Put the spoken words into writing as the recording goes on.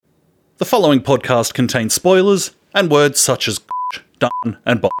The following podcast contains spoilers and words such as done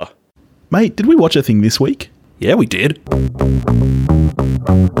and bother. Mate, did we watch a thing this week? Yeah, we did.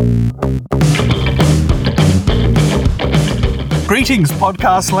 Greetings,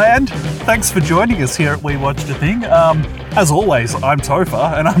 podcast land. Thanks for joining us here at We Watched a Thing. As always, I'm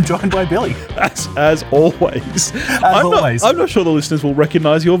Topher, and I'm joined by Billy. As always. I'm not sure the listeners will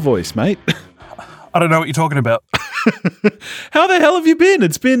recognise your voice, mate. I don't know what you're talking about. How the hell have you been?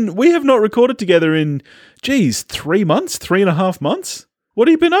 We have not recorded together in, 3.5 months? What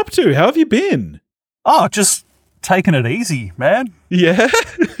have you been up to? How have you been? Oh, just taking it easy, man. Yeah?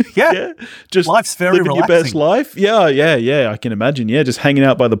 Yeah. Just life's very living relaxing. your best life? Yeah, I can imagine. Yeah, just hanging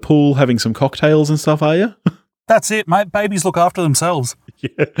out by the pool, having some cocktails and stuff, are you? That's it, mate. Babies look after themselves.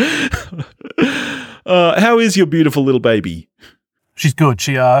 Yeah. How is your beautiful little baby? She's good.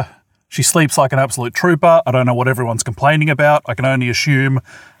 She sleeps like an absolute trooper. I don't know what everyone's complaining about. I can only assume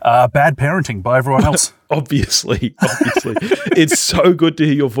bad parenting by everyone else. Obviously. It's so good to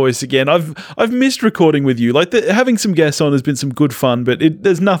hear your voice again. I've missed recording with you. Like having some guests on has been some good fun, but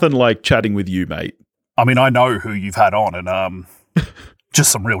there's nothing like chatting with you, mate. I mean, I know who you've had on, and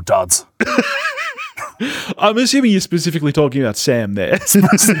just some real duds. I'm assuming you're specifically talking about Sam there.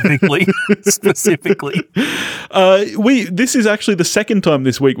 Specifically. This is actually the second time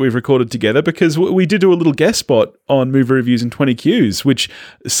this week we've recorded together because we did do a little guest spot on Movie Reviews in 20 Qs, which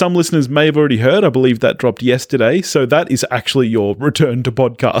some listeners may have already heard. I believe that dropped yesterday. So that is actually your return to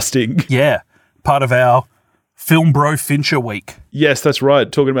podcasting. Yeah, part of our Film Bro Fincher week. Yes, that's right.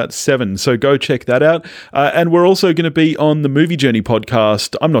 Talking about Seven. So go check that out. And we're also going to be on the Movie Journey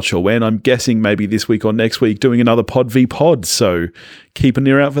podcast. I'm not sure when. I'm guessing maybe this week or next week doing another Pod v Pod. So keep an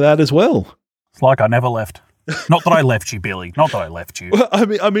ear out for that as well. It's like I never left. Not that I left you, Billy. Not that I left you. Well,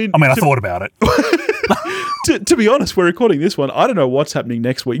 I mean, I thought about it. To be honest, we're recording this one. I don't know what's happening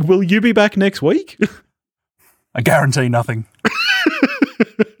next week. Will you be back next week? I guarantee nothing.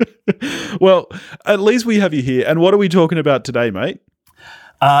 Well, at least we have you here. And what are we talking about today, mate?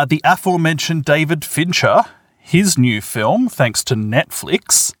 The aforementioned David Fincher, his new film, thanks to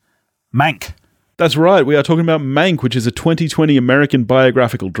Netflix, Mank. That's right. We are talking about Mank, which is a 2020 American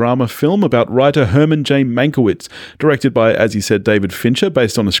biographical drama film about writer Herman J. Mankiewicz, directed by, as you said, David Fincher,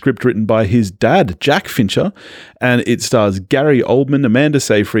 based on a script written by his dad, Jack Fincher. And it stars Gary Oldman, Amanda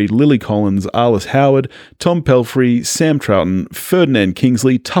Seyfried, Lily Collins, Arliss Howard, Tom Pelphrey, Sam Troughton, Ferdinand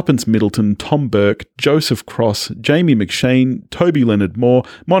Kingsley, Tuppence Middleton, Tom Burke, Joseph Cross, Jamie McShane, Toby Leonard Moore,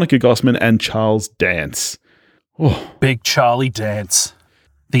 Monica Gossman, and Charles Dance. Oh. Big Charlie Dance.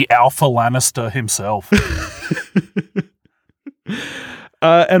 The Alpha Lannister himself.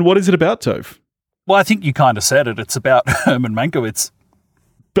 And what is it about, Toph? Well, I think you kind of said it. It's about Herman Mankiewicz.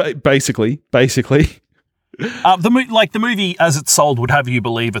 Basically. The movie, as it's sold, would have you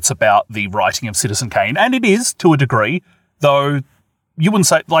believe it's about the writing of Citizen Kane, and it is to a degree, though you wouldn't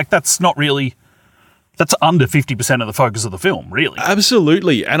say, that's not really, that's under 50% of the focus of the film, really.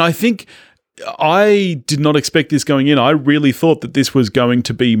 Absolutely. And I think I did not expect this going in. I really thought that this was going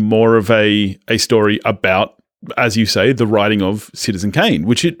to be more of a story about, as you say, the writing of Citizen Kane,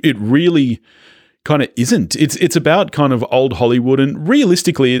 which it really kind of isn't. It's about kind of old Hollywood, and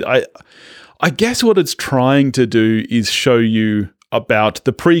realistically, I guess what it's trying to do is show you about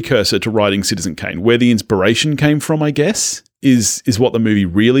the precursor to writing Citizen Kane, where the inspiration came from, I guess, is what the movie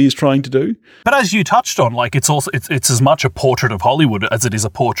really is trying to do. But as you touched on, it's as much a portrait of Hollywood as it is a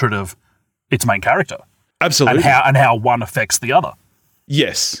portrait of its main character. Absolutely. And how one affects the other.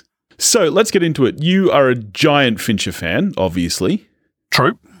 Yes. So let's get into it. You are a giant Fincher fan, obviously.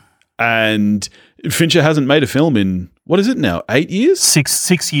 True. And Fincher hasn't made a film in, what is it now, 8 years?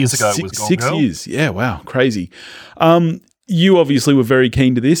 6 years ago it was Gone 6 Girl. years. Yeah, wow, crazy. You obviously were very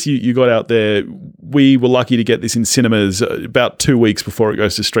keen to this. You got out there. We were lucky to get this in cinemas about 2 weeks before it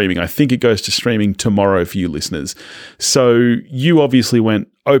goes to streaming. I think it goes to streaming tomorrow for you listeners. So you obviously went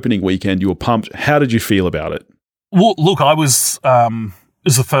opening weekend. You were pumped. How did you feel about it? Well, look, it was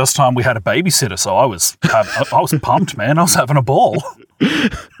the first time we had a babysitter, so I was pumped, man. I was having a ball.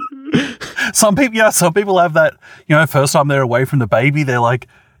 Some people have that, first time they're away from the baby, they're like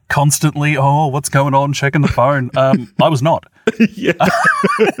constantly, oh, what's going on, checking the phone. I was not. Yeah.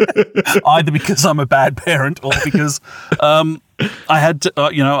 Either because I'm a bad parent or because I had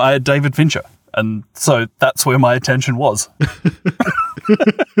David Fincher. And so that's where my attention was.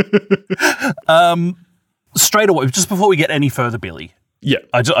 Straight away, just before we get any further, Billy. Yeah.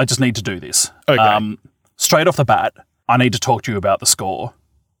 I just need to do this. Okay. Straight off the bat, I need to talk to you about the score.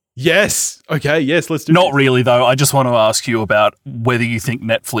 Yes. Okay, yes, let's do it. Not really, though. I just want to ask you about whether you think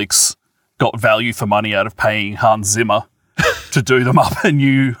Netflix got value for money out of paying Hans Zimmer to do them up, and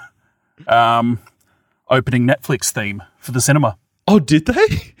you opening Netflix theme for the cinema. Oh, did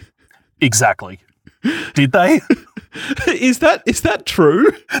they? Exactly. Did they? Is that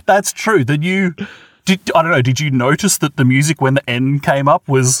true? That's true. I don't know, did you notice that the music when the end came up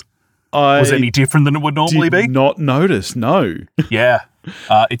was any different than it would normally be? Did not notice, no. Yeah.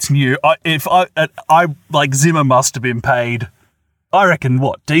 It's new. Zimmer must have been paid, I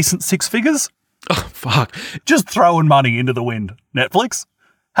reckon, decent six figures? Oh, fuck. Just throwing money into the wind. Netflix?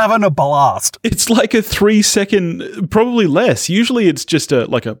 Having a blast. It's like a 3 second, probably less. Usually it's just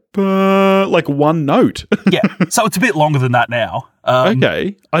like one note. Yeah. So it's a bit longer than that now.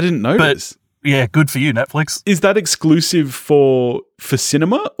 Okay. I didn't notice. But yeah, good for you, Netflix. Is that exclusive for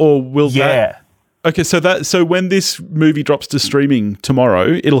cinema, or will that? Yeah. Okay, so when this movie drops to streaming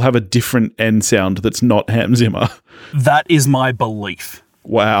tomorrow, it'll have a different end sound that's not Hans Zimmer. That is my belief.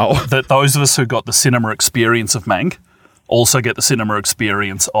 Wow. That those of us who got the cinema experience of Mank also get the cinema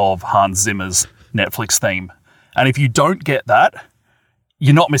experience of Hans Zimmer's Netflix theme. And if you don't get that,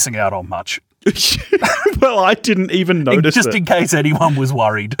 you're not missing out on much. Well, I didn't even notice Just in case anyone was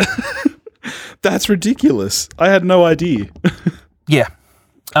worried. That's ridiculous. I had no idea. Yeah.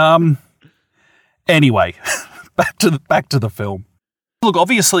 Anyway, back to the film. Look,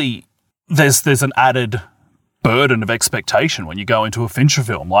 obviously, there's an added burden of expectation when you go into a Fincher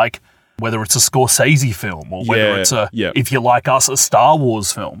film, like whether it's a Scorsese film or whether it's if you like us, a Star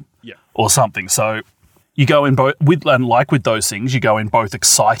Wars film or something. So you go in both with those things, you go in both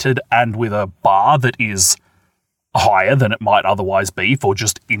excited and with a bar that is higher than it might otherwise be for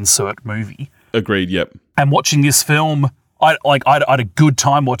just insert movie. Agreed. Yep. And watching this film, I had a good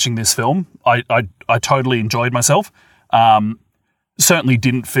time watching this film. I totally enjoyed myself. Certainly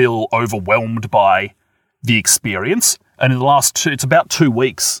didn't feel overwhelmed by the experience. And in the it's about 2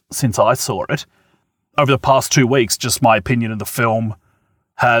 weeks since I saw it. Over the past 2 weeks, just my opinion of the film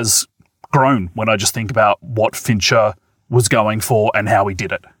has grown when I just think about what Fincher was going for and how he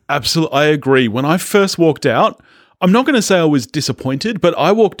did it. Absolutely. I agree. When I first walked out, I'm not going to say I was disappointed, but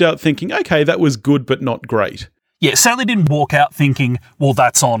I walked out thinking, okay, that was good, but not great. Yeah, certainly didn't walk out thinking, well,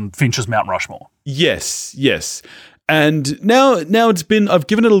 that's on Fincher's Mount Rushmore. Yes. And now I've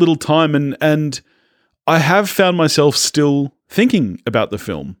given it a little time and I have found myself still thinking about the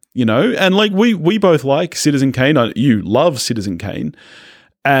film, and like we both like Citizen Kane. You love Citizen Kane.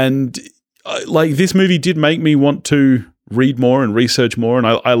 And like this movie did make me want to read more and research more. And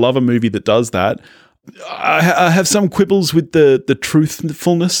I love a movie that does that. I have some quibbles with the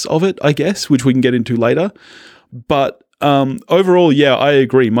truthfulness of it, I guess, which we can get into later. But overall, yeah, I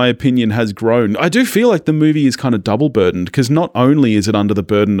agree. My opinion has grown. I do feel like the movie is kind of double burdened because not only is it under the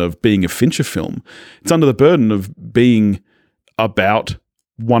burden of being a Fincher film, it's under the burden of being about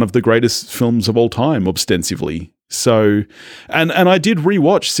one of the greatest films of all time, ostensibly. So, and I did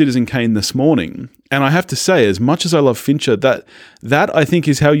rewatch Citizen Kane this morning, and I have to say, as much as I love Fincher, that I think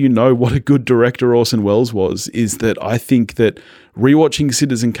is how you know what a good director Orson Welles was, is that I think that rewatching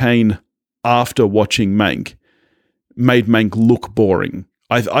Citizen Kane after watching Mank made Mank look boring.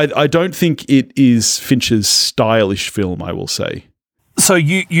 I don't think it is Fincher's stylish film, I will say. So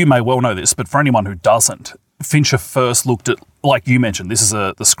you may well know this, but for anyone who doesn't, Fincher first looked at, like you mentioned, the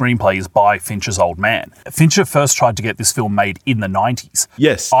screenplay is by Fincher's old man. Fincher first tried to get this film made in the 90s.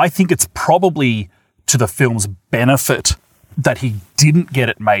 Yes. I think it's probably to the film's benefit that he didn't get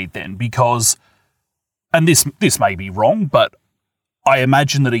it made then because, and this may be wrong, but I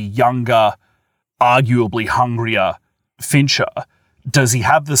imagine that a younger, arguably hungrier Fincher, does he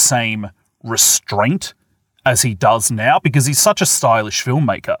have the same restraint as he does now? Because he's such a stylish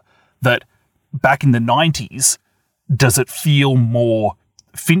filmmaker that back in the 90s, does it feel more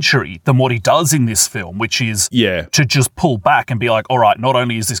Finchery than what he does in this film, which is to just pull back and be like, all right, not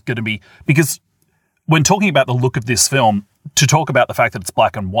only is this going to be... Because when talking about the look of this film, to talk about the fact that it's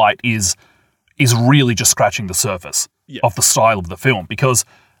black and white is really just scratching the surface of the style of the film. Because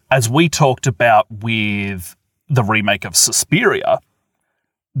as we talked about with the remake of Suspiria,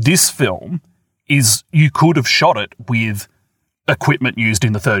 this film is... You could have shot it with equipment used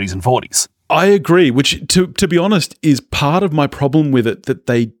in the 30s and 40s. I agree, which, to be honest, is part of my problem with it, that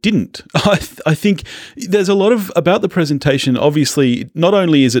they didn't. I think there's a lot about the presentation. Obviously, not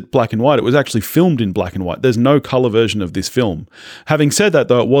only is it black and white, it was actually filmed in black and white. There's no colour version of this film. Having said that,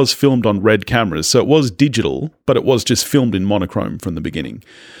 though, it was filmed on red cameras, so it was digital, but it was just filmed in monochrome from the beginning.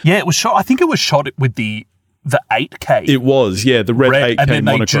 Yeah, it was shot. I think it was shot with the 8K. It was, the red 8K and then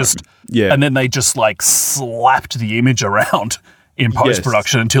monochrome. And then they just like slapped the image around in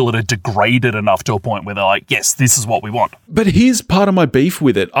post-production until it had degraded enough to a point where they're like, yes, this is what we want. But here's part of my beef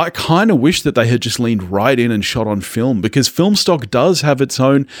with it. I kind of wish that they had just leaned right in and shot on film, because film stock does have its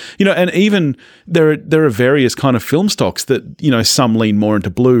own, and even there are various kind of film stocks that, some lean more into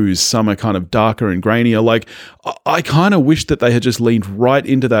blues, some are kind of darker and grainier. Like, I kind of wish that they had just leaned right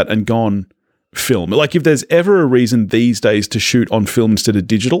into that and gone film. Like, if there's ever a reason these days to shoot on film instead of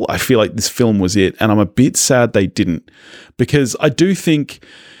digital, I feel like this film was it, and I'm a bit sad they didn't, because I do think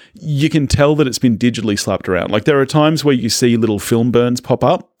you can tell that it's been digitally slapped around. Like, there are times where you see little film burns pop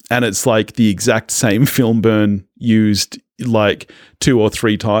up and it's like the exact same film burn used like 2 or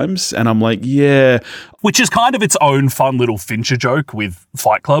 3 times, and I'm like, yeah. Which is kind of its own fun little Fincher joke with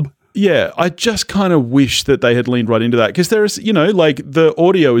Fight Club. Yeah, I just kind of wish that they had leaned right into that, because there's, like the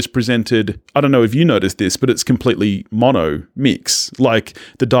audio is presented, I don't know if you noticed this, but it's completely mono mix. Like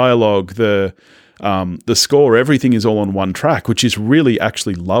the dialogue, the score, everything is all on one track, which is really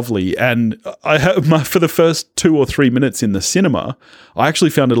actually lovely. And for the first 2 or 3 minutes in the cinema, I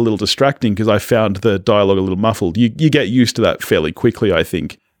actually found it a little distracting because I found the dialogue a little muffled. You get used to that fairly quickly, I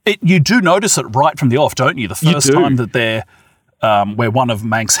think. You do notice it right from the off, don't you? The first time that they're where one of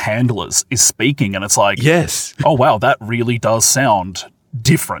Mank's handlers is speaking, and it's like, yes, oh wow, that really does sound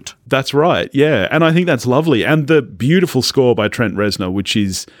different. That's right, yeah, and I think that's lovely. And the beautiful score by Trent Reznor, which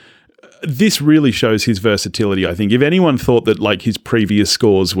is, this really shows his versatility. I think if anyone thought that like his previous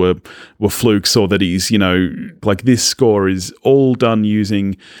scores were flukes, or that he's, like, this score is all done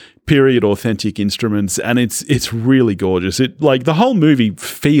using period authentic instruments, and it's really gorgeous. It, like, the whole movie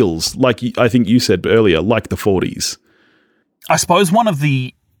feels like, I think you said earlier, like the 40s. I suppose one of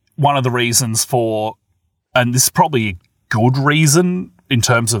the reasons for, and this is probably a good reason in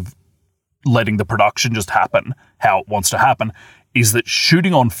terms of letting the production just happen how it wants to happen, is that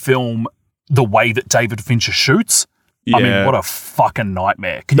shooting on film the way that David Fincher shoots, yeah. I mean, what a fucking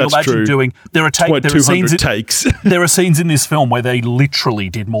nightmare. Can That's you imagine true. doing, there are scenes takes. There are scenes in this film where they literally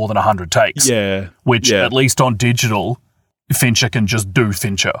did more than 100 takes. Yeah. Which, at least on digital, Fincher can just do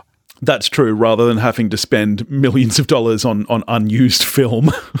Fincher. That's true, rather than having to spend millions of dollars on unused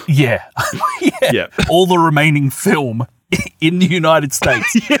film. Yeah. Yeah. All the remaining film in the United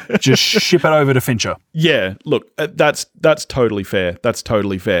States, just ship it over to Fincher. Yeah, look, that's totally fair. That's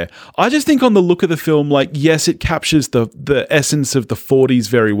totally fair. I just think on the look of the film, like, yes, it captures the essence of the 40s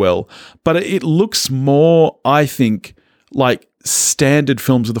very well, but it looks more, I think, like standard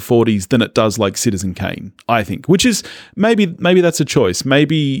films of the 40s than it does like Citizen Kane, I think, which is maybe that's a choice.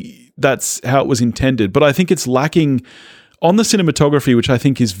 Maybe that's how it was intended, but I think it's lacking on the cinematography, which I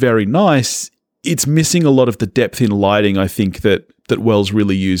think is very nice. It's missing a lot of the depth in lighting, I think, that Wells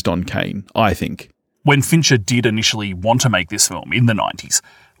really used on Kane, I think. When Fincher did initially want to make this film in the 90s,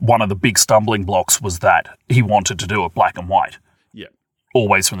 one of the big stumbling blocks was that he wanted to do it black and white. Yeah.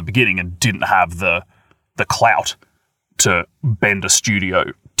 Always from the beginning, and didn't have the clout to bend a studio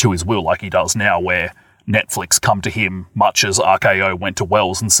to his will like he does now, where Netflix come to him much as RKO went to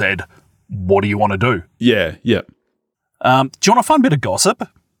Wells and said, what do you want to do? Yeah, yeah. Do you want a fun bit of gossip?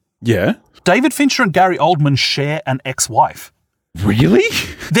 Yeah. David Fincher and Gary Oldman share an ex-wife. Really?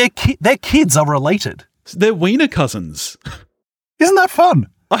 Their kids are related. They're wiener cousins. Isn't that fun?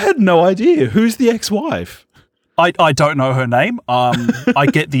 I had no idea. Who's the ex-wife? I don't know her name. I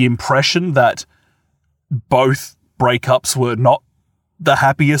get the impression that both breakups were not the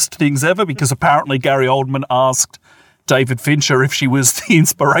happiest things ever, because apparently Gary Oldman asked David Fincher if she was the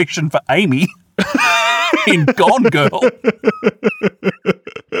inspiration for Amy in Gone Girl.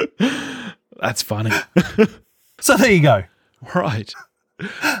 That's funny. So there you go. Right.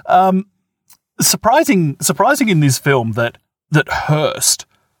 Surprising in this film that Hearst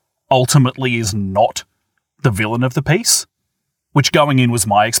ultimately is not the villain of the piece, which going in was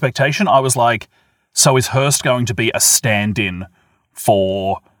my expectation. I was like, so is Hearst going to be a stand-in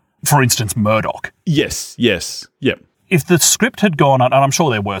for instance, Murdoch? Yes, yep. If the script had gone on, and I'm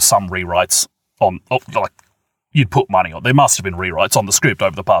sure there were some rewrites on, like, you'd put money on, there must have been rewrites on the script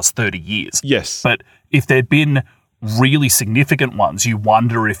over the past 30 years. Yes. But if there'd been really significant ones, you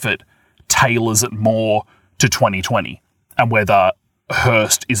wonder if it tailors it more to 2020 and whether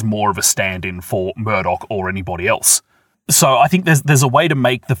Hearst is more of a stand-in for Murdoch or anybody else. So I think there's a way to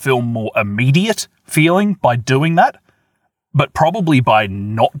make the film more immediate feeling by doing that, but probably by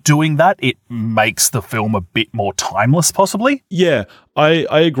not doing that, it makes the film a bit more timeless, possibly. Yeah, I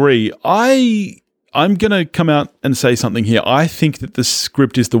agree. I'm going to come out and say something here. I think that the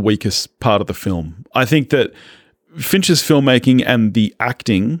script is the weakest part of the film. I think that Fincher's filmmaking and the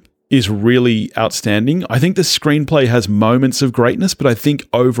acting is really outstanding. I think the screenplay has moments of greatness, but I think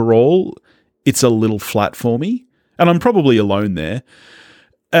overall it's a little flat for me. And I'm probably alone there.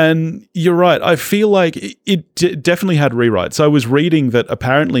 And you're right. I feel like it definitely had rewrites. I was reading that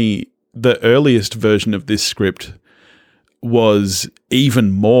apparently the earliest version of this script was even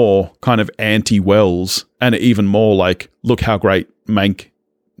more kind of anti-Wells and even more like, look how great Mank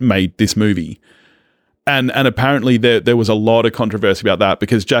made this movie. And apparently there was a lot of controversy about that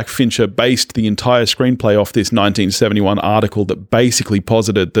because Jack Fincher based the entire screenplay off this 1971 article that basically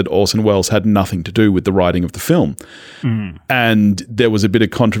posited that Orson Welles had nothing to do with the writing of the film. And there was a bit of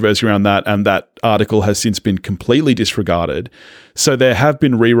controversy around that, and that article has since been completely disregarded. So there have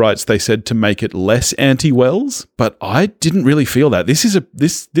been rewrites, they said, to make it less anti-Wells, but I didn't really feel that.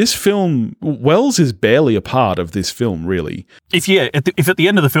 This film, Wells is barely a part of this film, really. If at the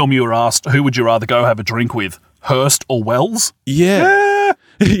end of the film you were asked, who would you rather go have a drink with, Hearst or Wells? Yeah.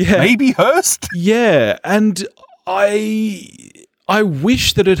 Yeah. Maybe Hearst? Yeah, and I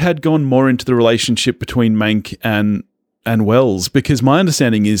wish that it had gone more into the relationship between Mank and Wells, because my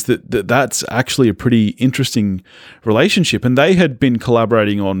understanding is that's actually a pretty interesting relationship, and they had been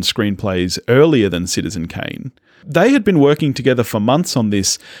collaborating on screenplays earlier than Citizen Kane. They had been working together for months on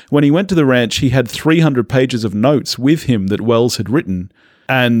this. When he went to the ranch, he had 300 pages of notes with him that Wells had written,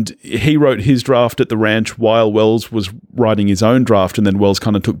 and he wrote his draft at the ranch while Wells was writing his own draft, and then Wells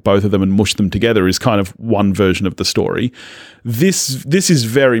kind of took both of them and mushed them together is kind of one version of the story. This is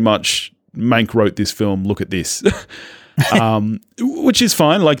very much Mank wrote this film, look at this. Which is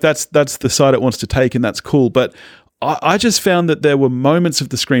fine. Like that's the side it wants to take, and that's cool. But I just found that there were moments of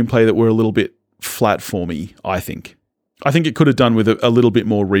the screenplay that were a little bit flat for me, I think. I think it could have done with a little bit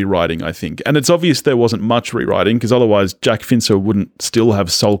more rewriting, I think. And it's obvious there wasn't much rewriting, because otherwise Jack Fincher wouldn't still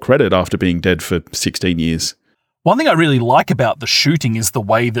have sole credit after being dead for 16 years. One thing I really like about the shooting is the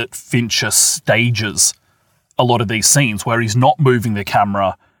way that Fincher stages a lot of these scenes, where he's not moving the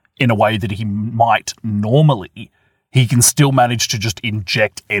camera in a way that he might normally. He can still manage to just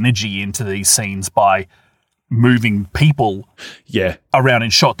inject energy into these scenes by moving people around in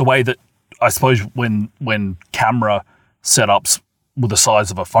shot. The way that, I suppose, when camera setups were the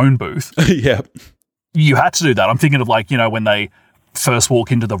size of a phone booth, you had to do that. I'm thinking of when they first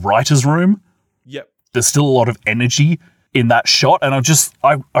walk into the writer's room. Yep. There's still a lot of energy in that shot. And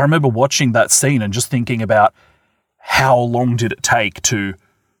I remember watching that scene and just thinking about how long did it take to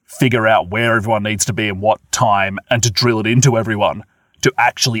figure out where everyone needs to be and what time, and to drill it into everyone to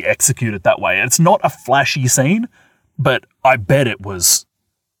actually execute it that way. And it's not a flashy scene, but I bet it was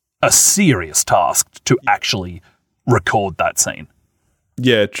a serious task to actually record that scene.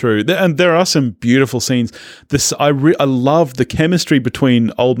 Yeah, true. And there are some beautiful scenes. I love the chemistry between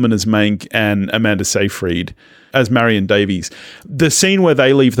Oldman as Mank and Amanda Seyfried as Marion Davies. The scene where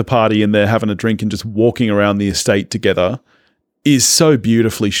they leave the party and they're having a drink and just walking around the estate together is so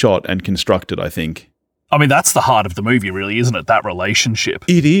beautifully shot and constructed, I think. I mean, that's the heart of the movie, really, isn't it? That relationship.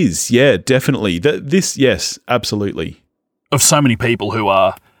 It is, yeah, definitely. Yes, absolutely. Of so many people who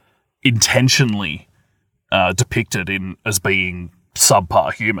are intentionally depicted as being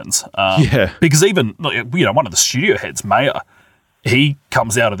subpar humans. Because even, one of the studio heads, Mayer, he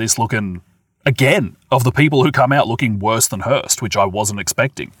comes out of this looking, again, of the people who come out looking worse than Hearst, which I wasn't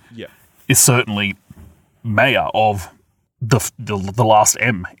expecting, is certainly Mayer of the last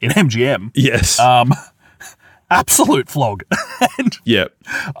M in MGM. Yes. Absolute flog. And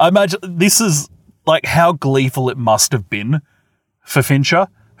I imagine this is like how gleeful it must have been for Fincher,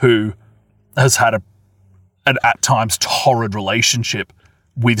 who has had an at times torrid relationship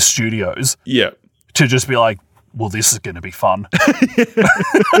with studios. Yeah. To just be like, well, this is going to be fun.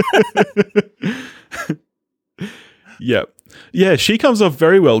 Yeah. Yeah, she comes off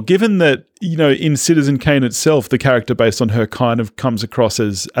very well, given that, in Citizen Kane itself, the character based on her kind of comes across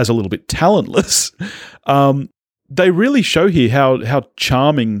as a little bit talentless. They really show here how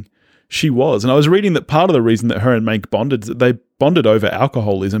charming she was. And I was reading that part of the reason that her and Mank bonded is that they bonded over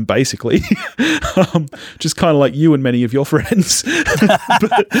alcoholism, basically. Just kind of like you and many of your friends.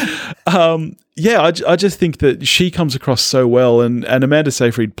 I just think that she comes across so well, and Amanda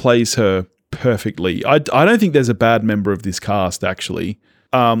Seyfried plays her perfectly. I don't think there's a bad member of this cast, actually.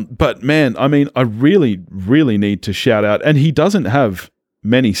 But man, I mean, I really, really need to shout out, and he doesn't have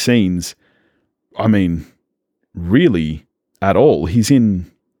many scenes, I mean, really at all. He's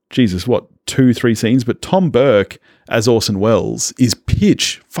in, 2-3 scenes, but Tom Burke as Orson Welles is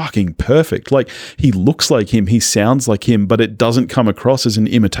pitch fucking perfect. Like, he looks like him, he sounds like him, but it doesn't come across as an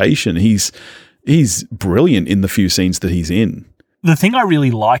imitation. He's brilliant in the few scenes that he's in. The thing I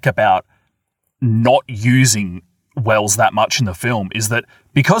really like about not using Wells that much in the film is that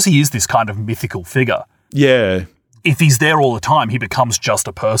because he is this kind of mythical figure, if he's there all the time, he becomes just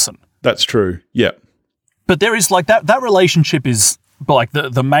a person. That's true. Yeah. But there is like that relationship is like the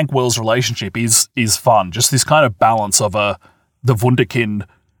Mank Wells relationship is fun. Just this kind of balance of the Wunderkind,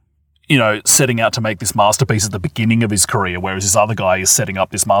 setting out to make this masterpiece at the beginning of his career, whereas this other guy is setting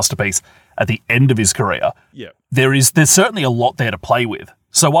up this masterpiece at the end of his career. Yeah. There's certainly a lot there to play with.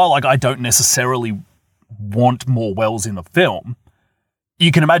 So while like I don't necessarily want more Wells in the film,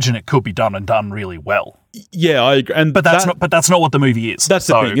 you can imagine it could be done and done really well. Yeah, I agree. But that's not what the movie is. That's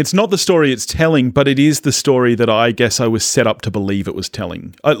the thing. It's not the story it's telling, but it is the story that I guess I was set up to believe it was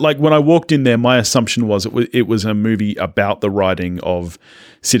telling. Like when I walked in there, my assumption was it was a movie about the writing of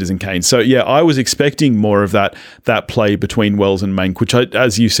Citizen Kane. So yeah, I was expecting more of that play between Wells and Mank, which,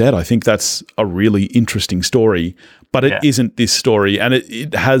 as you said, I think that's a really interesting story. But it isn't this story, and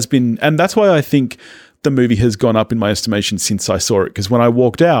it has been, and that's why I think the movie has gone up in my estimation since I saw it, because when I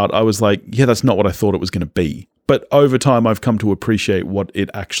walked out, I was like, yeah, that's not what I thought it was going to be. But over time, I've come to appreciate what it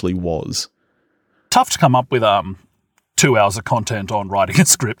actually was. Tough to come up with 2 hours of content on writing a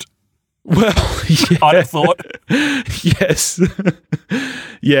script. Well, yeah. I'd have thought. Yes.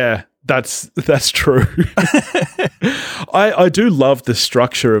 Yeah, that's true. I do love the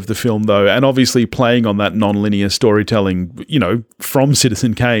structure of the film, though, and obviously playing on that non-linear storytelling, from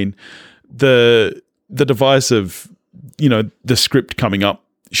Citizen Kane, the device of, the script coming up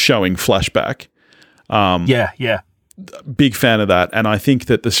showing flashback. Yeah. Big fan of that. And I think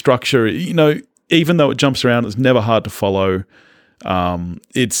that the structure, even though it jumps around, it's never hard to follow.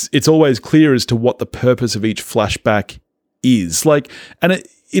 It's always clear as to what the purpose of each flashback is.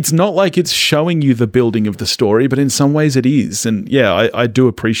 It's not like it's showing you the building of the story, but in some ways it is. And yeah, I do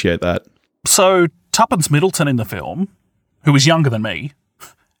appreciate that. So Tuppence Middleton in the film, who is younger than me,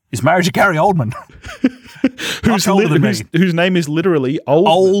 is married to Gary Oldman. whose name is literally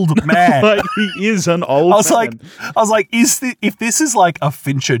Old Man. Like, he is an old man. I was like, if this is like a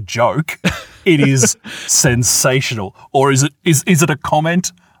Fincher joke, it is sensational. Or is it a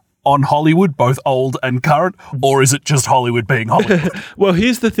comment on Hollywood, both old and current, or is it just Hollywood being Hollywood? Well,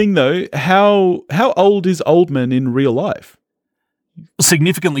 here's the thing though. How old is Oldman in real life?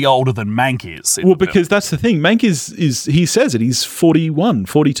 Significantly older than Mank is. Well, because that's the thing. Mank is he says it, he's 41,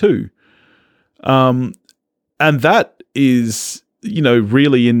 42. And that is,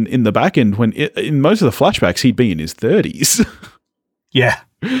 really in the back end when in most of the flashbacks he'd be in his 30s. Yeah.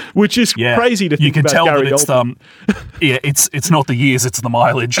 Which is crazy to think you can about tell Gary that it's Oldman. It's not the years, it's the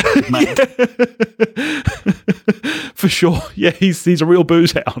mileage. For sure. Yeah, he's a real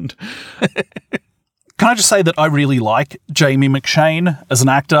booze hound. Can I just say that I really like Jamie McShane as an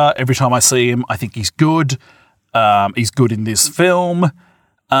actor? Every time I see him, I think he's good. He's good in this film.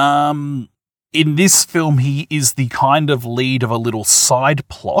 In this film, he is the kind of lead of a little side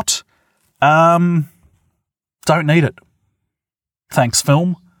plot. Don't need it. Thanks,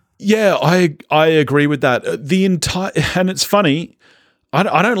 film. Yeah, I agree with that. And it's funny,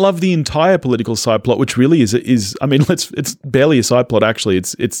 I don't love the entire political side plot, which really is. I mean, it's barely a side plot. Actually,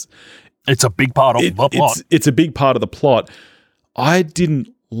 it's a big part of the plot. It's a big part of the plot. I didn't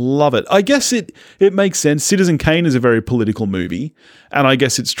love it. I guess it makes sense. Citizen Kane is a very political movie, and I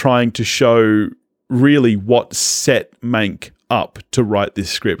guess it's trying to show really what set Mank up to write this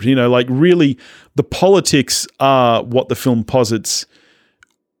script. Really the politics are what the film posits,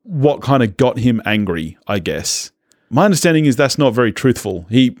 what kind of got him angry, I guess. My understanding is that's not very truthful.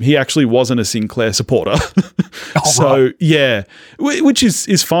 He actually wasn't a Sinclair supporter. Right. Yeah, which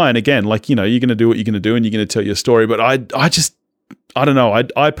is fine. Again, you're going to do what you're going to do and you're going to tell your story. But I don't know.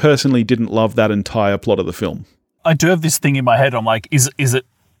 I personally didn't love that entire plot of the film. I do have this thing in my head. I'm like, is it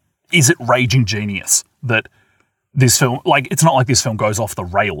raging genius that this film, it's not like this film goes off the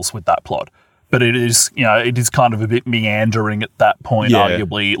rails with that plot, but it is kind of a bit meandering at that point,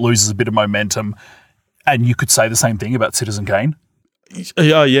 arguably. It loses a bit of momentum. And you could say the same thing about Citizen Kane.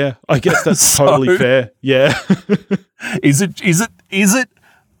 Yeah. I guess that's totally fair. Yeah. Is it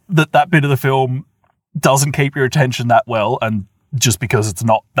that bit of the film doesn't keep your attention that well and just because it's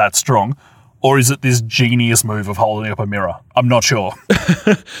not that strong? Or is it this genius move of holding up a mirror? I'm not sure.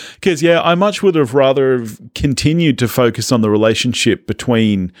 Because, I much would have rather have continued to focus on the relationship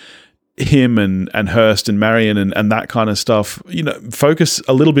between him and Hearst and Marion and that kind of stuff. Focus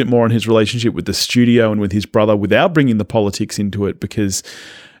a little bit more on his relationship with the studio and with his brother without bringing the politics into it because,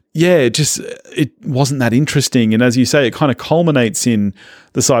 it wasn't that interesting. And as you say, it kind of culminates in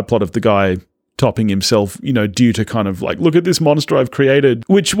the side plot of the guy topping himself, due to kind of look at this monster I've created,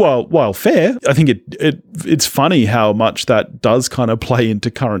 which while fair, I think it's funny how much that does kind of play into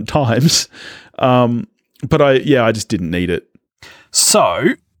current times. But I just didn't need it. So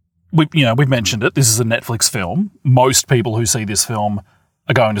we've mentioned it. This is a Netflix film. Most people who see this film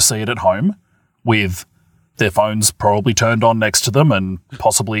are going to see it at home with their phones probably turned on next to them and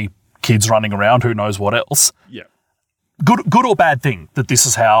possibly kids running around, who knows what else. Yeah. Good or bad thing that this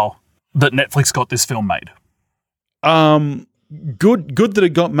is how that Netflix got this film made? Good that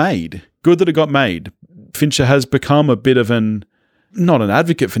it got made. Good that it got made. Fincher has become a bit of not an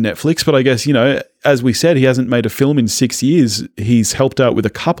advocate for Netflix, but I guess, as we said, he hasn't made a film in 6 years. He's helped out with a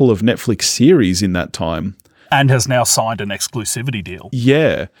couple of Netflix series in that time. And has now signed an exclusivity deal.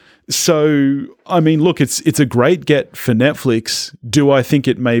 Yeah. So, I mean, look, it's a great get for Netflix. Do I think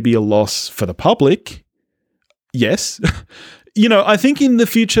it may be a loss for the public? Yes. I think in the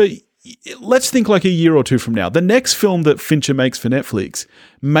future, let's think like a year or two from now, the next film that Fincher makes for Netflix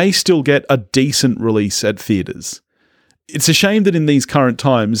may still get a decent release at theaters. It's a shame that in these current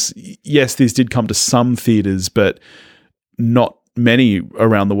times, yes, this did come to some theaters, but not many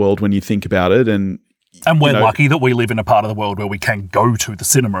around the world when you think about it. And we're lucky that we live in a part of the world where we can go to the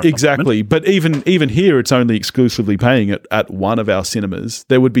cinema. Exactly. But even here, it's only exclusively paying it at one of our cinemas.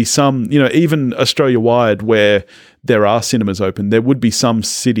 There would be some, even Australia-wide where there are cinemas open, there would be some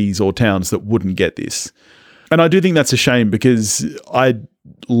cities or towns that wouldn't get this. And I do think that's a shame because I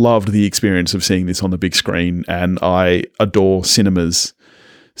loved the experience of seeing this on the big screen and I adore cinemas.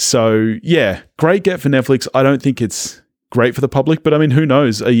 So, yeah, great get for Netflix. I don't think it's great for the public, but I mean, who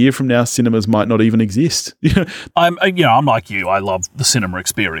knows? A year from now, cinemas might not even exist. I'm like you. I love the cinema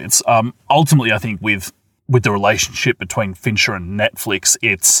experience. Ultimately, I think with the relationship between Fincher and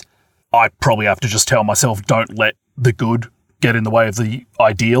Netflix, I probably have to just tell myself, don't let the good get in the way of the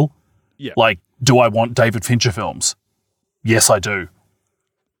ideal. Yeah. Like, do I want David Fincher films? Yes, I do.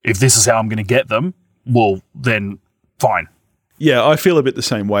 If this is how I'm going to get them, well, then fine. Yeah, I feel a bit the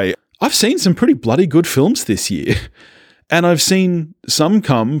same way. I've seen some pretty bloody good films this year. And I've seen some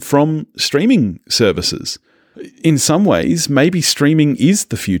come from streaming services. In some ways, maybe streaming is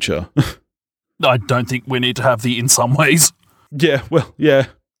the future. I don't think we need to have the in some ways. Yeah, well, yeah,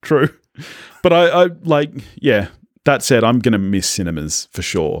 true. But I that said, I'm going to miss cinemas for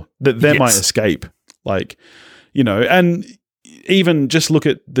sure. They're my escape. And even just look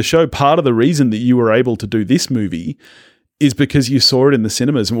at the show. Part of the reason that you were able to do this movie is because you saw it in the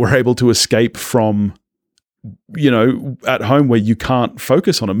cinemas and were able to escape from at home where you can't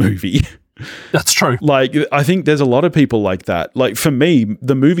focus on a movie. That's true. I think there's a lot of people like that. For me,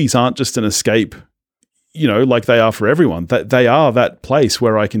 the movies aren't just an escape, like they are for everyone. They are that place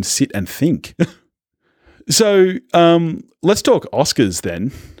where I can sit and think. So, let's talk Oscars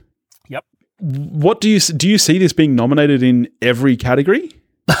then. Yep. What do you see this being nominated in every category?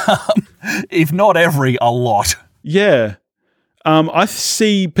 If not every, a lot. Yeah. I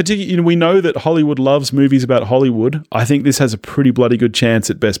see particularly, we know that Hollywood loves movies about Hollywood. I think this has a pretty bloody good chance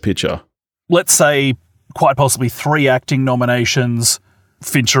at Best Picture. Let's say quite possibly 3 acting nominations.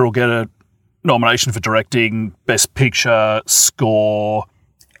 Fincher will get a nomination for directing, Best Picture, score,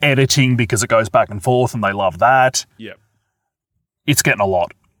 editing because it goes back and forth and they love that. Yeah. It's getting a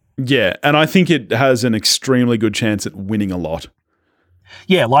lot. Yeah, and I think it has an extremely good chance at winning a lot.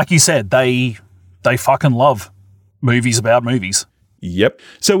 Yeah, like you said, they fucking love movies about movies. Yep.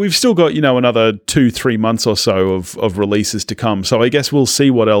 So we've still got, another 2-3 months or so of releases to come. So I guess we'll see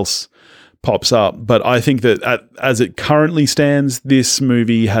what else pops up. But I think that as it currently stands, this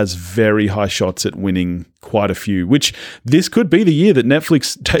movie has very high shots at winning quite a few, which this could be the year that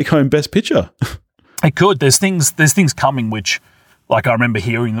Netflix take home Best Picture. It could. There's things coming which, I remember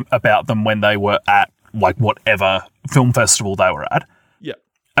hearing about them when they were at, whatever film festival they were at. Yeah.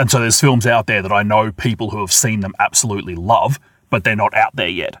 And so there's films out there that I know people who have seen them absolutely love, but they're not out there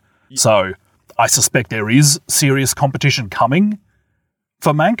yet. Yeah. So I suspect there is serious competition coming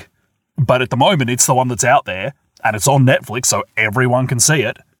for Mank, but at the moment it's the one that's out there and it's on Netflix so everyone can see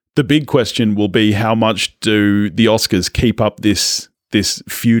it. The big question will be how much do the Oscars keep up this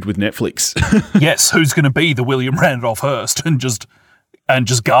feud with Netflix? Yes, who's going to be the William Randolph Hearst and just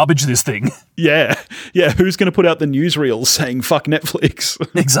garbage this thing? Yeah. Who's going to put out the newsreels saying "fuck Netflix"?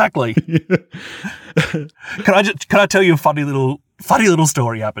 Exactly. Can I tell you a funny little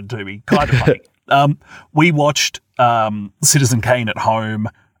story happened to me? Kind of funny. We watched Citizen Kane at home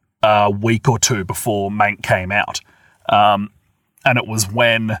a week or two before Mank came out, and it was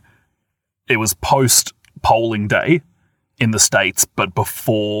when it was post polling day in the States, but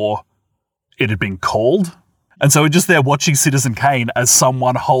before it had been called. And so we're just there watching Citizen Kane as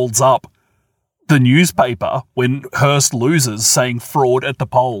someone holds up the newspaper when Hearst loses saying fraud at the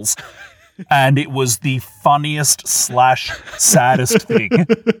polls. And it was the funniest / saddest thing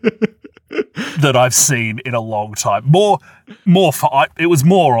that I've seen in a long time. It was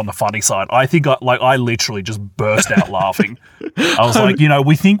more on the funny side. I think I literally just burst out laughing. I was like,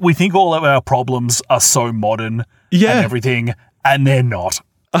 we think all of our problems are so modern and everything, and they're not.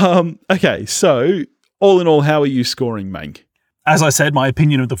 Okay, so all in all, how are you scoring Mank? As I said, my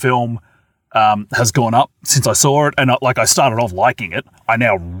opinion of the film has gone up since I saw it, and I started off liking it. I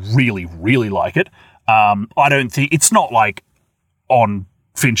now really, really like it. I don't think it's not like on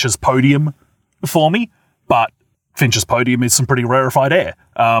Fincher's podium for me, but Fincher's podium is some pretty rarefied air.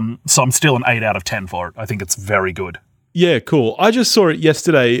 So I'm still an 8 out of 10 for it. I think it's very good. Yeah, cool. I just saw it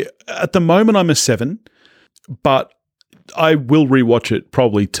yesterday. At the moment, I'm a 7, but I will rewatch it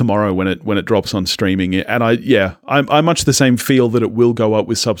probably tomorrow when it drops on streaming. And I'm much the same feel that it will go up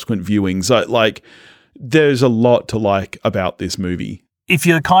with subsequent viewings. There's a lot to like about this movie. If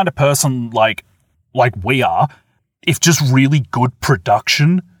you're the kind of person like we are, if just really good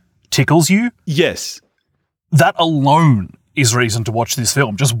production tickles you, yes, that alone is reason to watch this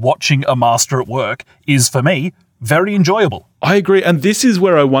film. Just watching a master at work is, for me, very enjoyable. I agree. And this is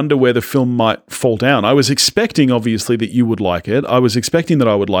where I wonder where the film might fall down. I was expecting, obviously, that you would like it. I was expecting that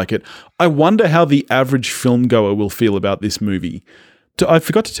I would like it. I wonder how the average film goer will feel about this movie. I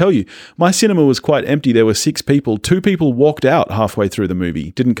forgot to tell you, my cinema was quite empty. There were 6 people. 2 people walked out halfway through the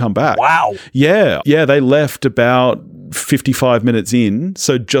movie, didn't come back. Wow. Yeah, they left about 55 minutes in,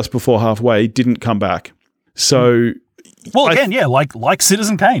 so just before halfway, didn't come back. So... Well, again, like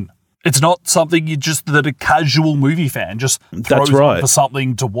Citizen Kane. It's not something that a casual movie fan just throws on for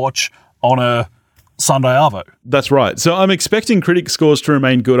something to watch on a Sunday Arvo. That's right. So I'm expecting critic scores to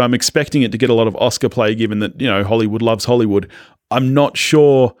remain good. I'm expecting it to get a lot of Oscar play, given that, Hollywood loves Hollywood. I'm not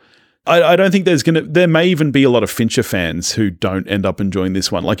sure. I don't think there may even be a lot of Fincher fans who don't end up enjoying this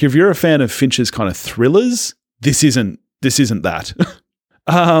one. Like, if you're a fan of Fincher's kind of thrillers, this isn't that.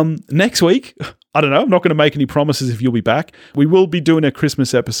 Next week, I don't know. I'm not going to make any promises if you'll be back. We will be doing a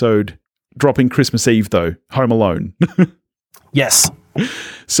Christmas episode, dropping Christmas Eve though, Home Alone. Yes.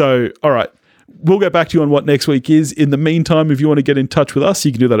 So, all right. We'll get back to you on what next week is. In the meantime, if you want to get in touch with us,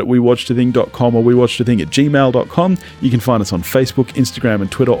 you can do that at wewatchedathing.com or wewatchedathing@gmail.com. You can find us on Facebook, Instagram, and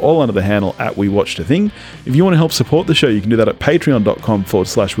Twitter, all under the handle @wewatchedathing. If you want to help support the show, you can do that at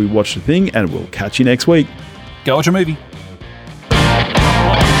patreon.com/wewatchedathing, and we'll catch you next week. Go watch a movie.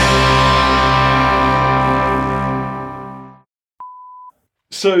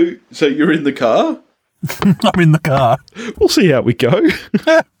 So you're in the car? I'm in the car. We'll see how we go.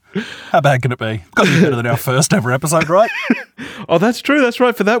 How bad can it be? Got to be better than our first ever episode, right? Oh, that's true. That's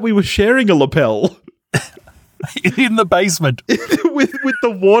right. For that, we were sharing a lapel. In the basement. with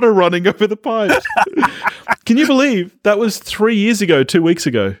the water running over the pipes. Can you believe that was 3 years ago, 2 weeks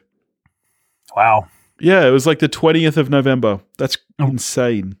ago? Wow. Yeah, it was like the 20th of November. That's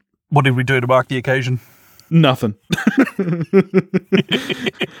insane. What did we do to mark the occasion? Nothing.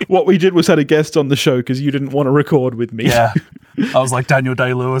 What we did was had a guest on the show because you didn't want to record with me. Yeah. I was like Daniel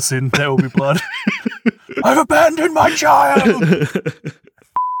Day-Lewis in There Will Be Blood. I've abandoned my child!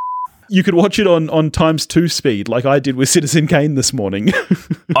 You could watch it on × 2 speed like I did with Citizen Kane this morning.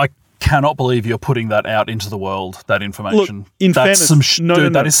 I cannot believe you're putting that out into the world, that information. Look, in fairness,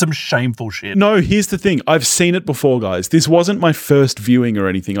 that is some shameful shit. No, here's the thing. I've seen it before, guys. This wasn't my first viewing or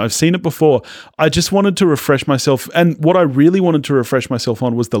anything. I've seen it before. I just wanted to refresh myself. And what I really wanted to refresh myself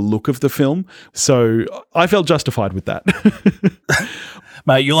on was the look of the film. So I felt justified with that.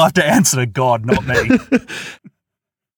 Mate, you'll have to answer to God, not me.